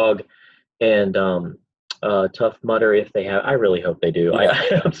Bone Frog and Tough Mudder if they have. I really hope they do.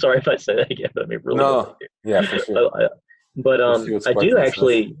 Yeah. I'm sorry if I say that again, but I really hope No. Yeah, for they sure. do. But Especially with I do Spartan stuff.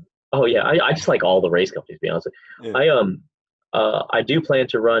 actually. Oh yeah, I just like all the race companies. To be honest, Yeah. I do plan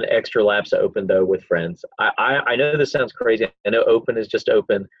to run extra laps at Open though with friends. I know this sounds crazy. I know Open is just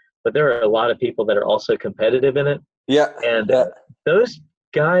Open, but there are a lot of people that are also competitive in it, Yeah. and Yeah. those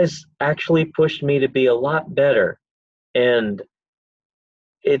guys actually pushed me to be a lot better. And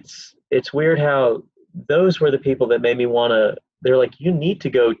it's weird how those were the people that made me want to. They're like, you need to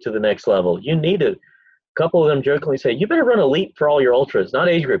go to the next level. You need to. couple of them jokingly say, "You better run elite for all your ultras, not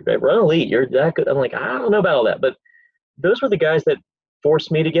age group. Run elite. You're that good." I'm like, I don't know about all that, but those were the guys that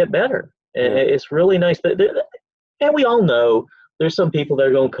forced me to get better, and Yeah. it's really nice and we all know there's some people that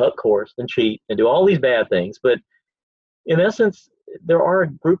are going to cut course and cheat and do all these bad things, but in essence, there are a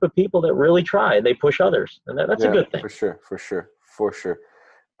group of people that really try and they push others, and that's a Yeah, good thing. for sure, for sure, for sure.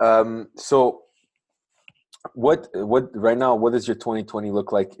 So what right now, what does your 2020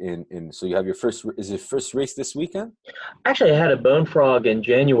 look like in so you have your first race this weekend? Actually, I had a bone frog in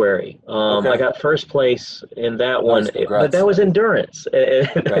January. I Okay. got first place in that Nice, one, but that congrats. was endurance.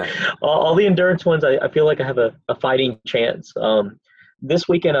 Okay. All the endurance ones, I feel like I have a fighting chance. This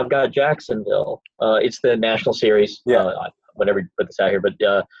weekend, I've got Jacksonville. It's the national series. Yeah. Whenever you put this out here, but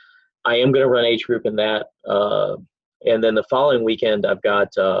I am going to run age group in that. And then the following weekend, I've got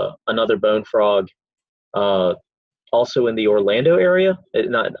another bone frog. Also in the Orlando area.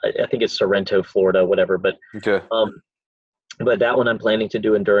 I think it's Sorrento, Florida, whatever. Okay. Um, but that one I'm planning to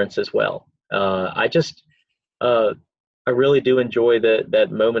do endurance as well. Uh, I really do enjoy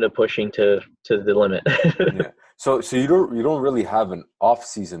that moment of pushing to the limit. Yeah. So you don't really have an off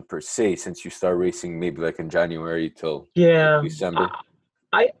season per se since you start racing maybe like in January till like Yeah, December.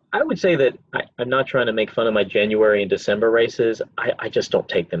 I would say that I'm not trying to make fun of my January and December races. I just don't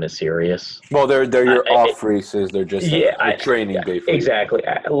take them as serious. Well, they're I, your I, off races. They're just like yeah, your training day for you. exactly.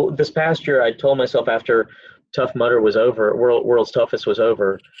 This past year, I told myself after Tough Mudder was over, World's Toughest was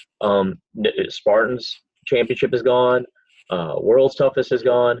over, Spartans Championship is gone, World's Toughest is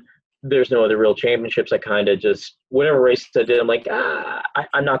gone. There's no other real championships. I kind of just, whatever race I did, I'm like,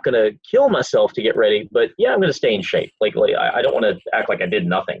 I'm not going to kill myself to get ready, but yeah, I'm going to stay in shape. Like I don't want to act like I did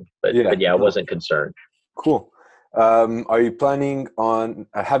nothing, Yeah. but yeah, I No. wasn't concerned. Cool. Are you planning on?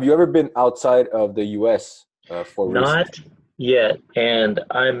 Have you ever been outside of the U.S. For races? Not yet, and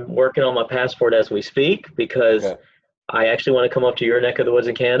I'm working on my passport as we speak because Okay. I actually want to come up to your neck of the woods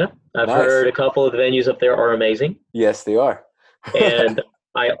in Canada. I've Nice. heard a couple of the venues up there are amazing. Yes, they are. And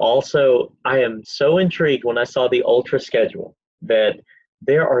I am so intrigued when I saw the ultra schedule that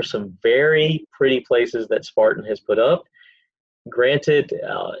there are some very pretty places that Spartan has put up. Granted,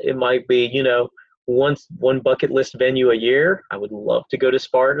 it might be, one bucket list venue a year. I would love to go to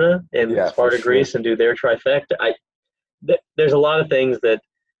Sparta and Yeah, for Sparta, sure. Greece and do their trifecta. There's a lot of things that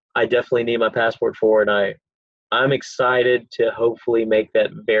I definitely need my passport for, and I'm excited to hopefully make that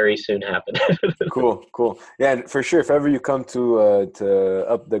very soon happen. Cool, cool. Yeah, and for sure. If ever you come to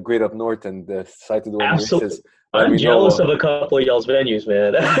up the great up north and decide to do any Absolutely. races, let I'm me jealous of know. a couple of y'all's venues,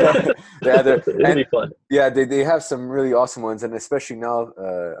 man. Yeah, It'll and be fun. yeah, they have some really awesome ones, and especially now.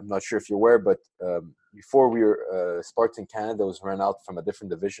 I'm not sure if you're aware, but before we were Spartan Canada was run out from a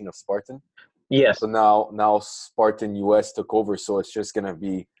different division of Spartan. So Yes, now Spartan US took over, so it's just gonna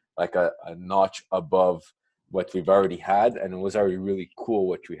be like a notch above what we've already had, and it was already really cool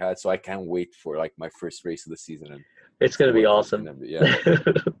what we had. So I can't wait for like my first race of the season and it's see going to be what it's awesome. gonna be. Yeah.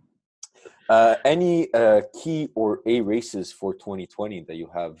 Any key or A races for 2020 that you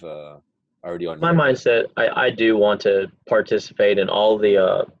have already on My your agenda? mindset, I do want to participate in all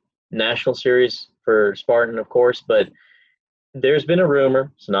the national series for Spartan, of course, but there's been a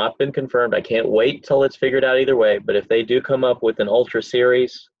rumor. It's not been confirmed. I can't wait till it's figured out either way. But if they do come up with an ultra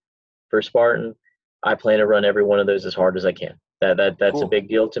series for Spartan, I plan to run every one of those as hard as I can. That's a Cool. big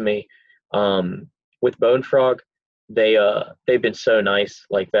deal to me. With Bone Frog, they've been so nice.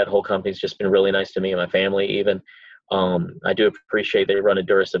 Like that whole company's just been really nice to me and my family. Even I do appreciate they run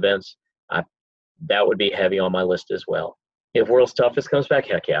Endurance events. I, that would be heavy on my list as well. If Okay. World's Toughest comes back,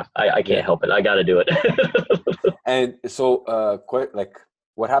 heck yeah, I Yeah. can't help it. I got to do it. And so, quite like,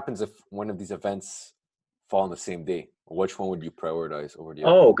 what happens if one of these events fall on the same day? Which one would you prioritize over the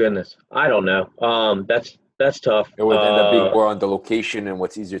other? Oh goodness, I don't know. That's tough. It would end up being more on the location and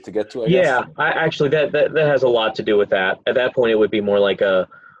what's easier to get to, I guess. Yeah, I actually that has a lot to do with that. At that point, it would be more like a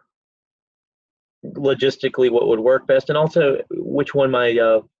logistically what would work best, and also which one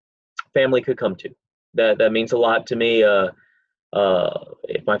my family could come to. That means a lot to me.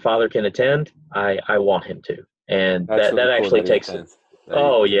 If my father can attend, I want him to, and That's that really cool actually that he takes. attends. That he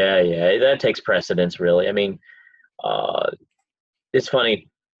Oh attends. yeah, that takes precedence really. I mean, uh, it's funny.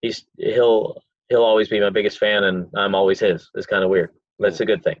 He'll always be my biggest fan, and I'm always his. It's kind of weird. Yeah, That's a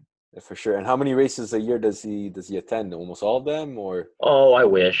good thing. yeah, for sure. And how many races a year does he attend? Almost all of them, or Oh, I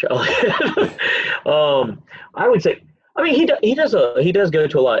wish. I would say. I mean, he does go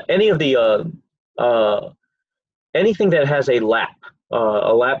to a lot. Any of the uh, anything that has a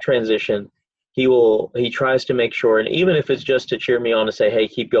lap transition, he tries to make sure, and even if it's just to cheer me on to say, hey,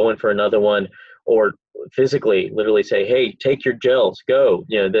 keep going for another one, or physically, literally say, hey, take your gels, go.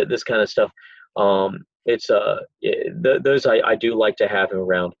 This kind of stuff. It's those I do like to have him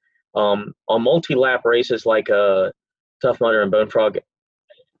around. On multi-lap races like Tough Mudder and Bone Frog,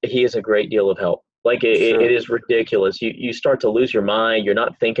 he is a great deal of help. Like it Sure. is ridiculous. You start to lose your mind. You're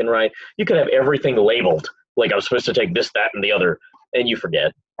not thinking right. You could have everything labeled. Like I'm supposed to take this, that, and the other, and you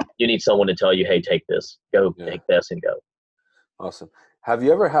forget. You need someone to tell you, "Hey, take this. Go Yeah. take this and go." Awesome. Have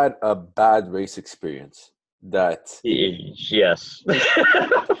you ever had a bad race experience that Yes.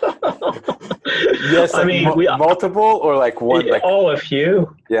 yes, I like mean, we multiple or like one, like a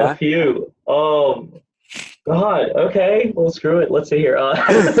few, a yeah. few. God. Okay. Well, screw it. Let's see here.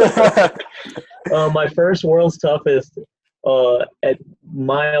 My first world's toughest at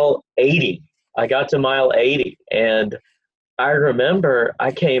mile 80. I got to mile 80, and I remember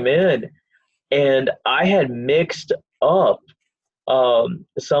I came in and I had mixed up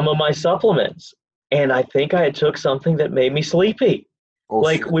some of my supplements, and I think I had took something that made me sleepy. Oh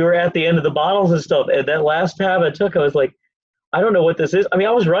Like shit. we were at the end of the bottles and stuff, and that last tab I took, I was like, I don't know what this is. I mean,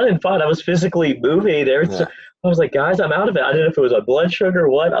 I was running fine. I was physically moving there. So Yeah. I was like, guys, I'm out of it. I didn't know if it was my blood sugar or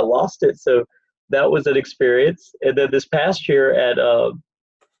what. I lost it. So that was an experience. And then this past year at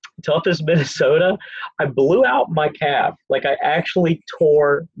Toughest, Minnesota, I blew out my calf. Like I actually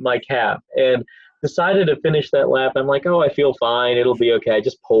tore my calf and decided to finish that lap. I'm like, oh, I feel fine. It'll be okay. I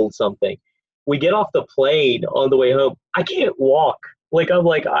just pulled something. We get off the plane on the way home. I can't walk. Like I'm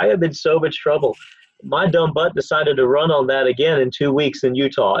like, I am in so much trouble. My dumb butt decided to run on that again in 2 weeks in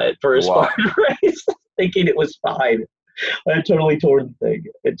Utah for a Wow. Spartan race, thinking it was fine. I totally tore the thing.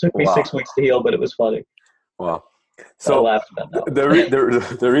 It took me Wow. 6 weeks to heal, but it was funny. Wow. I So laughed about that one.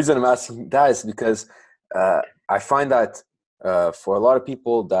 the reason I'm asking that is because I find that for a lot of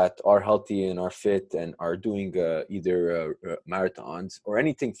people that are healthy and are fit and are doing either marathons or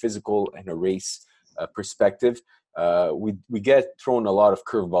anything physical in a race perspective, we get thrown a lot of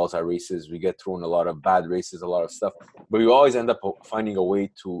curveballs at races. We get thrown a lot of bad races, a lot of stuff, but we always end up finding a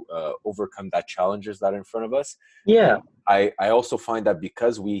way to overcome that challenges that are in front of us. Yeah, And I also find that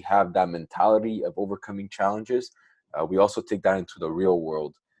because we have that mentality of overcoming challenges, we also take that into the real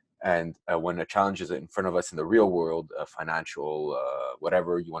world. And when a challenge is in front of us in the real world, financial,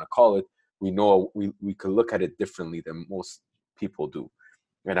 whatever you want to call it, we know we could look at it differently than most people do.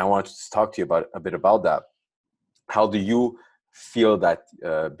 And I want to talk to you about a bit about that. How do you feel that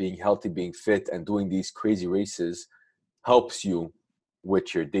being healthy, being fit, and doing these crazy races helps you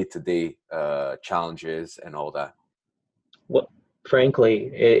with your day-to-day challenges and all that? well,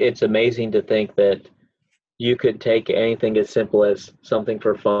 frankly, it's amazing to think that you could take anything as simple as something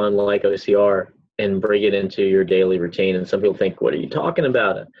for fun like OCR and bring it into your daily routine. And some people think, what are you talking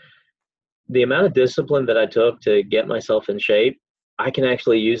about? The amount of discipline that I took to get myself in shape, I can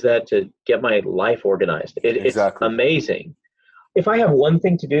actually use that to get my life organized. It's Exactly. amazing. If I have one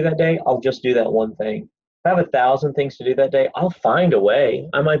thing to do that day, I'll just do that one thing. If I have 1,000 things to do that day, I'll find a way.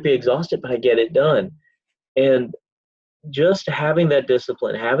 I might be exhausted, but I get it done. And just having that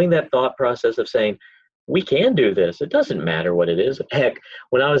discipline, having that thought process of saying, we can do this. It doesn't matter what it is. Heck,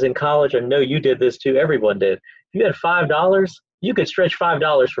 when I was in college, I know you did this too. Everyone did. If you had $5, you could stretch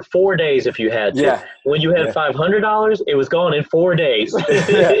 $5 for 4 days if you had to. Yeah. When you had Yeah. $500, it was gone in 4 days.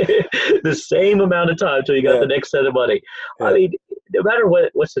 Yeah. The same amount of time until you got Yeah. the next set of money. I Yeah. mean, no matter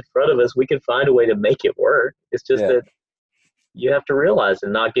what's in front of us, we can find a way to make it work. It's just Yeah. that you have to realize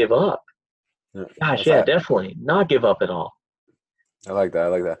and not give up. Yeah. Gosh, That's yeah, I definitely not give up at all. like that. I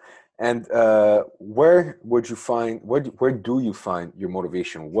like that. And where would you find where do you find your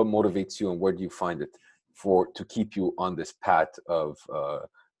motivation? What motivates you, and where do you find it for to keep you on this path of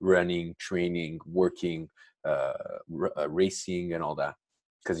running, training, working, racing, and all that?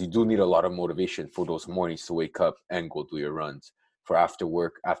 Because you do need a lot of motivation for those mornings to wake up and go do your runs, for after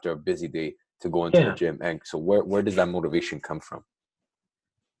work, after a busy day, to go into the Yeah, gym. And so where does that motivation come from?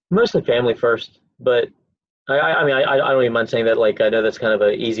 mostly family first, but I mean, I don't even mind saying that. Like, I know that's kind of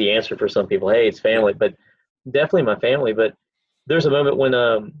an easy answer for some people. Hey, it's Yeah. family, but definitely my family. But there's a moment when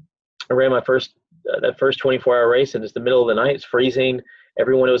I ran my first that first 24-hour race, and it's the middle of the night. It's freezing.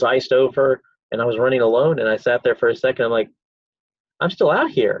 Everyone was iced over, and I was running alone. And I sat there for a second. I'm like, I'm still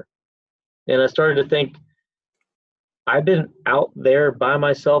out here, and I started to think I've been out there by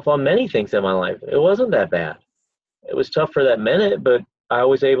myself on many things in my life. It wasn't that bad. It was tough for that minute, but I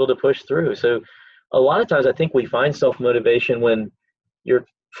was able to push through. So a lot of times I think we find self motivation when you're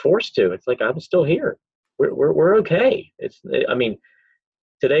forced to. It's like I'm still here. We're okay. I mean,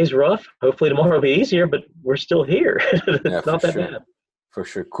 today's rough. Hopefully tomorrow will be easier, but we're still here. Yeah, It's for not that sure. bad. For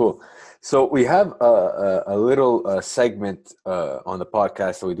sure. Cool. So we have a little segment on the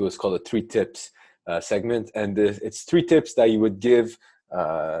podcast that we do. It's called a three tips segment. And it's three tips that you would give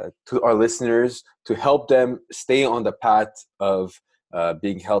to our listeners to help them stay on the path of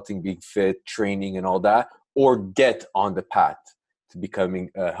being healthy, being fit, training, and all that, or get on the path to becoming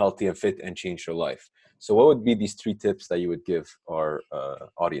healthy and fit and change their life. So, what would be these 3 tips that you would give our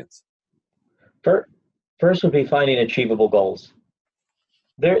audience? First would be finding achievable goals.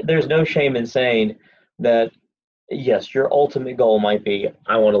 There's no shame in saying that yes, your ultimate goal might be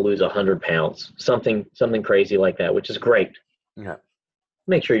I want to lose 100 pounds, something crazy like that, which is great. Yeah.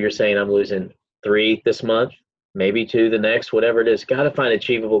 Make sure you're saying I'm losing 3 this month, maybe 2 the next, whatever it is. Got to find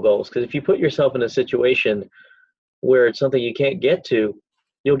achievable goals, because if you put yourself in a situation where it's something you can't get to,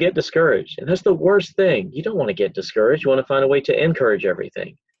 you'll get discouraged, and that's the worst thing. You don't want to get discouraged. You want to find a way to encourage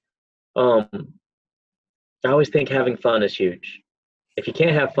everything. Um, I always think having fun is huge. If you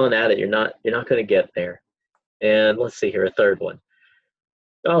can't have fun at it, you're not going to get there. And let's see here, a third one.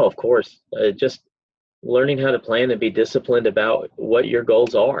 Oh, of course, just learning how to plan and be disciplined about what your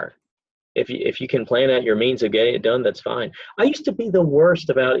goals are. If you can plan out your means of getting it done, that's fine. I used to be the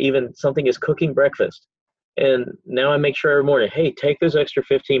worst about even something as cooking breakfast, and now I make sure every morning, hey, take those extra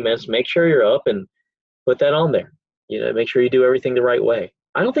 15 minutes, make sure you're up, and put that on there. Make sure you do everything the right way.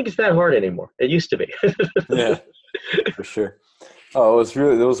 I don't think it's that hard anymore. It used to be. Yeah, for sure. Oh, it was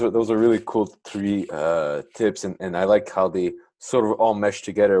really those are really cool 3 tips, and I like how they sort of all mesh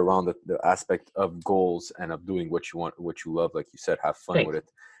together around the aspect of goals and of doing what you want, what you love, like you said, have fun with Thanks.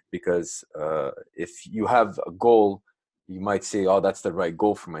 it. Because if you have a goal, you might say, "Oh, that's the right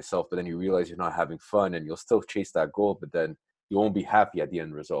goal for myself," but then you realize you're not having fun, and you'll still chase that goal, but then you won't be happy at the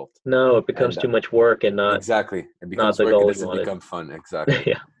end result. No, it becomes And too much work and exactly, it not becomes the work. It goal you doesn't wanted. become fun. Exactly.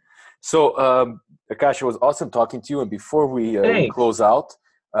 Yeah. So, Akash, it was awesome talking to you. And before we Thanks. close out,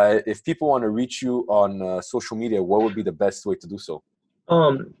 if people want to reach you on social media, what would be the best way to do so?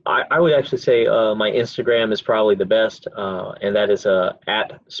 I would actually say my Instagram is probably the best, and that is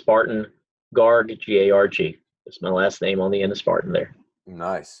at Spartan Garg, Garg. It's my last name on the end of Spartan there.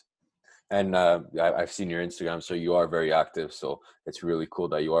 Nice. And I've seen your Instagram, so you are very active. So it's really cool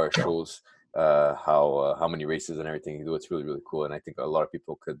that you are. It shows how many races and everything you do. It's really, really cool. And I think a lot of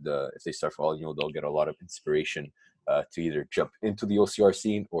people could, if they start following you, they'll get a lot of inspiration to either jump into the OCR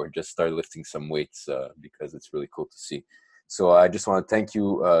scene or just start lifting some weights because it's really cool to see. So I just want to thank you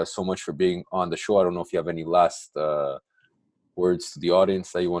so much for being on the show. I don't know if you have any last words to the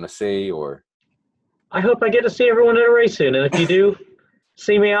audience that you want to say, or I hope I get to see everyone at a race soon, and if you do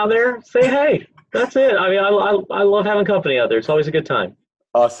see me out there, say hey. That's it. I mean, I love having company out there. It's always a good time.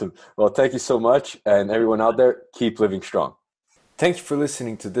 awesome. Well, thank you so much, and everyone out there, keep living strong. Thank you for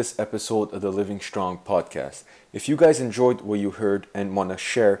listening to this episode of the Living Strong podcast. If you guys enjoyed what you heard and want to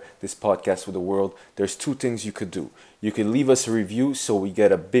share this podcast with the world, there's 2 things you could do. You can leave us a review so we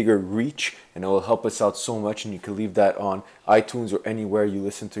get a bigger reach, and it will help us out so much, and you can leave that on iTunes or anywhere you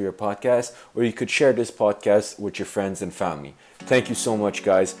listen to your podcast, or you could share this podcast with your friends and family. Thank you so much,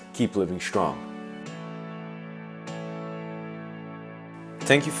 guys. Keep living strong.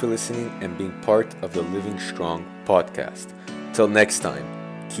 Thank you for listening and being part of the Living Strong podcast. Till next time,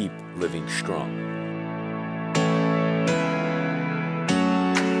 keep living strong.